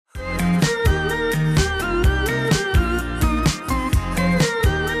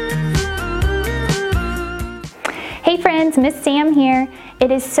Hey friends, Miss Sam here. It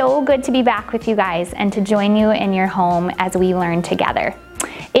is so good to be back with you guys and to join you in your home as we learn together.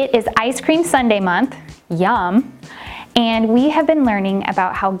 It is Ice Cream Sunday month, yum, and we have been learning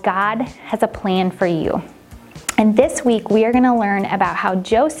about how God has a plan for you. And this week we are going to learn about how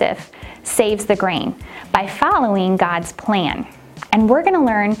Joseph saves the grain by following God's plan. And we're going to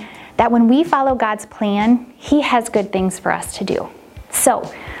learn that when we follow God's plan, He has good things for us to do. So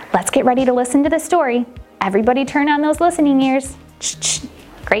let's get ready to listen to the story. Everybody turn on those listening ears.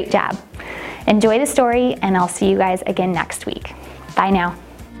 Great job. Enjoy the story, and I'll see you guys again next week. Bye now.